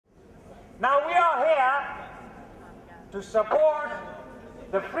Now we are here to support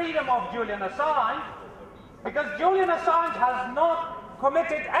the freedom of Julian Assange, because Julian Assange has not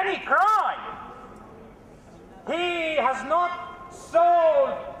committed any crime. He has not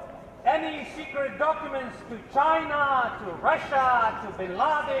sold any secret documents to China, to Russia, to Bin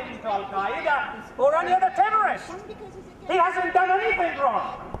Laden, to Al-Qaeda, or any other terrorist. He hasn't done anything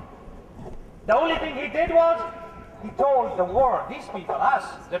wrong. The only thing he did was he told the world, these people, us,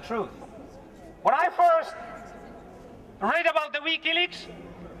 the truth. When I first read about the WikiLeaks,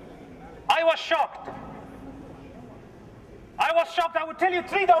 I was shocked. I was shocked. I would tell you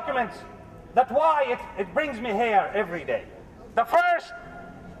 3 documents that's why it brings me here every day. The first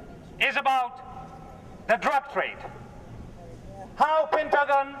is about the drug trade. How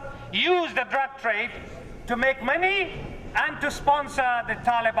Pentagon used the drug trade to make money and to sponsor the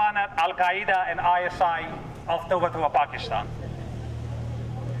Taliban, Al-Qaeda and ISI of Tawatwa, Pakistan.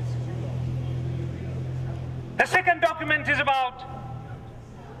 The second document is about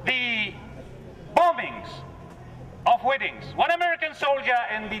the bombings of weddings. One American soldier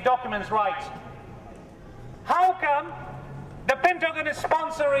in the documents writes, how come the Pentagon is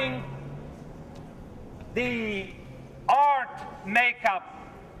sponsoring the art makeup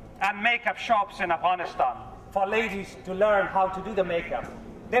and makeup shops in Afghanistan for ladies to learn how to do the makeup?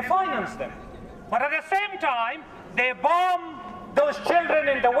 They finance them. But at the same time, they bomb those children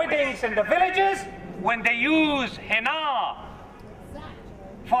in the weddings in the villages when they use henna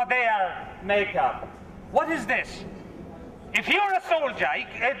for their makeup. What is this? If you're a soldier,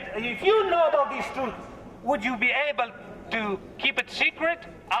 if you know about these truths, would you be able to keep it secret?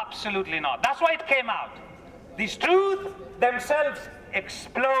 Absolutely not. That's why it came out. These truths themselves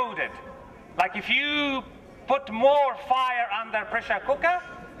exploded. Like if you put more fire under pressure cooker,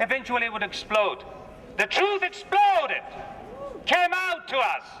 eventually it would explode. The truth exploded, came out to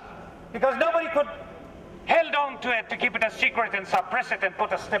us, because nobody could held on to it to keep it a secret and suppress it and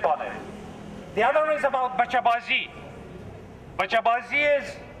put a snip on it. The other is about BAZI. BAZI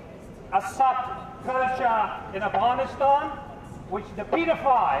is a subculture in Afghanistan which the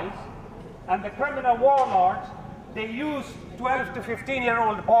pedophiles and the criminal warlords, they use 12 to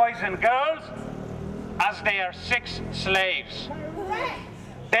 15-year-old boys and girls as their sex slaves.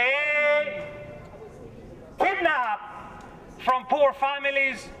 They kidnap from poor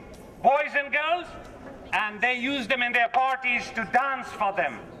families boys and girls, and they use them in their parties to dance for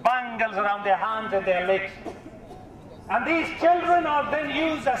them, bangles around their hands and their legs. And these children are then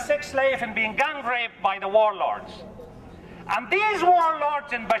used as sex slaves and being gang raped by the warlords. And these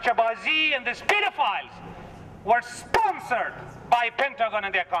warlords in BAZI and these pedophiles were sponsored by Pentagon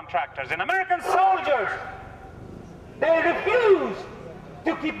and their contractors. And American soldiers, they refused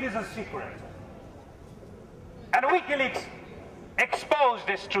to keep this a secret. And WikiLeaks exposed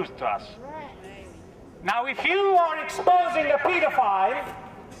this truth to us. Now, if you are exposing a pedophile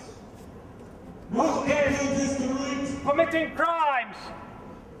who is committing crimes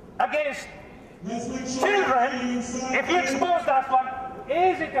against children, if you expose that one,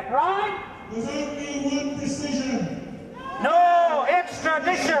 is it a crime?